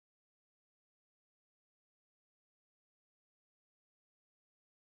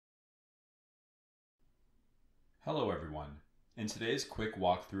Hello everyone. In today's quick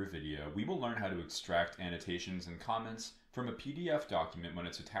walkthrough video, we will learn how to extract annotations and comments from a PDF document when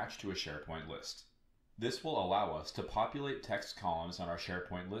it's attached to a SharePoint list. This will allow us to populate text columns on our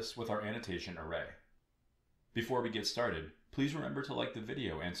SharePoint list with our annotation array. Before we get started, please remember to like the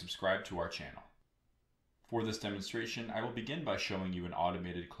video and subscribe to our channel. For this demonstration, I will begin by showing you an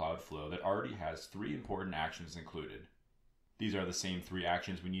automated cloud flow that already has 3 important actions included. These are the same 3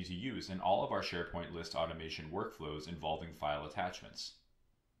 actions we need to use in all of our SharePoint list automation workflows involving file attachments.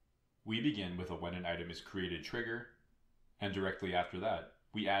 We begin with a when an item is created trigger, and directly after that,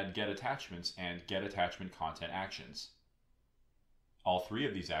 we add get attachments and get attachment content actions. All 3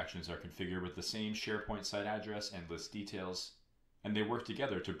 of these actions are configured with the same SharePoint site address and list details, and they work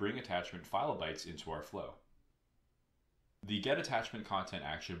together to bring attachment file bytes into our flow. The get attachment content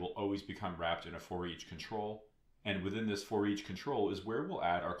action will always become wrapped in a for each control, and within this for each control is where we'll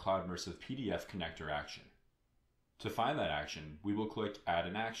add our Cloudmersive PDF connector action. To find that action, we will click Add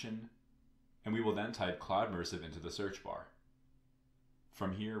an Action, and we will then type Cloudmersive into the search bar.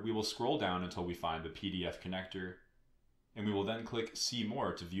 From here, we will scroll down until we find the PDF connector, and we will then click See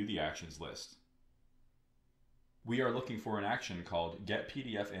More to view the actions list. We are looking for an action called Get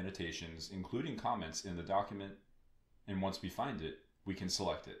PDF Annotations, including comments in the document, and once we find it, we can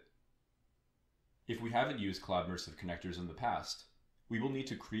select it. If we haven't used Cloudmersive connectors in the past, we will need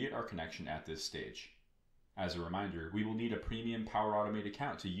to create our connection at this stage. As a reminder, we will need a premium Power Automate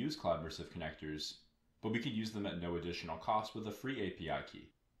account to use Cloudmersive connectors, but we can use them at no additional cost with a free API key.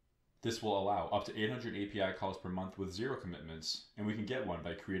 This will allow up to 800 API calls per month with 0 commitments, and we can get one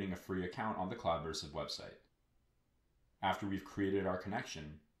by creating a free account on the Cloudmersive website. After we've created our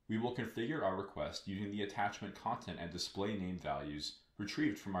connection, we will configure our request using the attachment content and display name values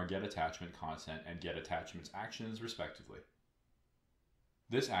retrieved from our get attachment content and get attachments actions respectively.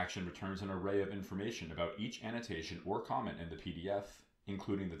 This action returns an array of information about each annotation or comment in the PDF,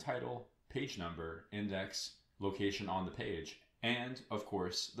 including the title, page number, index, location on the page, and, of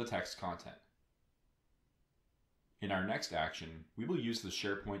course, the text content. In our next action, we will use the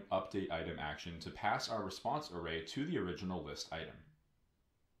SharePoint Update Item action to pass our response array to the original list item.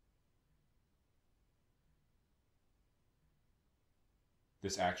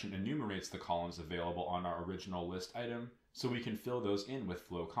 This action enumerates the columns available on our original list item so we can fill those in with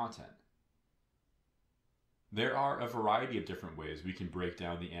flow content. There are a variety of different ways we can break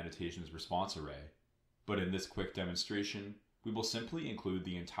down the annotations response array, but in this quick demonstration, we will simply include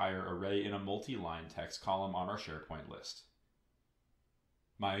the entire array in a multi-line text column on our SharePoint list.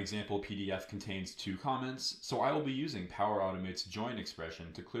 My example PDF contains 2 comments, so I will be using Power Automate's join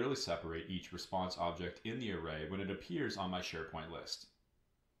expression to clearly separate each response object in the array when it appears on my SharePoint list.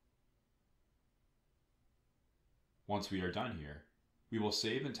 Once we are done here, we will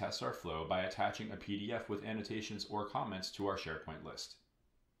save and test our flow by attaching a PDF with annotations or comments to our SharePoint list.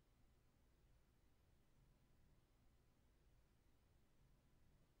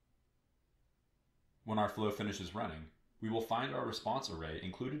 When our flow finishes running, we will find our response array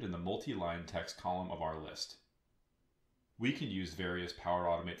included in the multi-line text column of our list. We can use various Power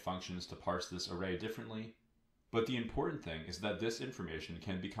Automate functions to parse this array differently, but the important thing is that this information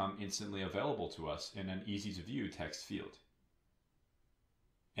can become instantly available to us in an easy-to-view text field.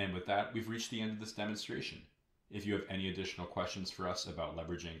 And with that, we've reached the end of this demonstration. If you have any additional questions for us about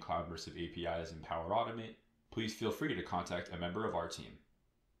leveraging Cloudmersive APIs and Power Automate, please feel free to contact a member of our team.